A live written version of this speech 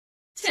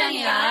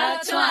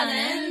창이가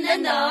좋아하는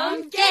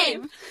랜덤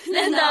게임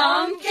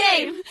랜덤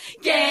게임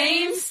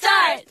게임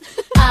스타트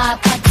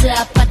아파트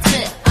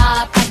아파트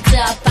아파트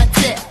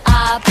아파트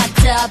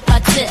아파트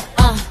아파트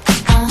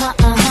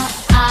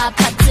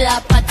아파트 아파트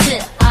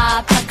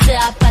아파트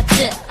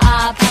아파트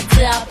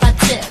아파트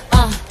아파트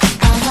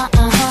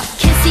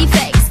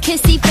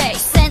kissy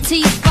face sent to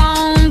your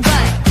phone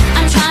but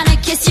I'm tryna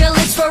kiss your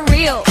lips for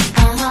real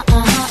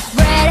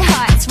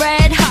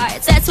red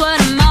hearts that's what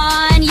I'm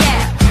on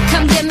yeah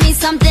come give me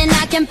something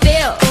I can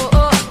feel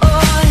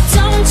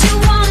don't you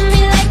want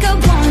me like I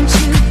want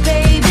you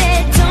baby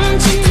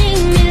don't you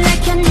need me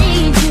like I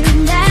need you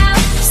now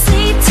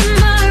sleep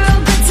tomorrow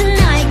but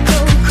tonight go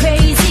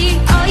crazy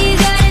all you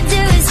gotta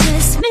do is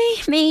just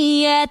meet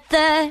me at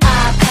the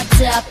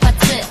아파트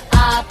아파트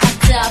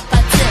아파트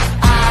아파트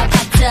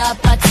아파트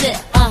아파트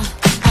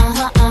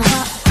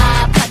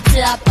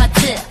아파트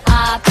아파트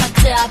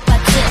아파트 아파트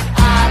아파트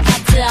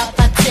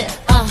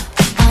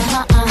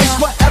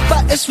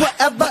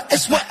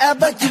It's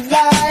whatever you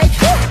like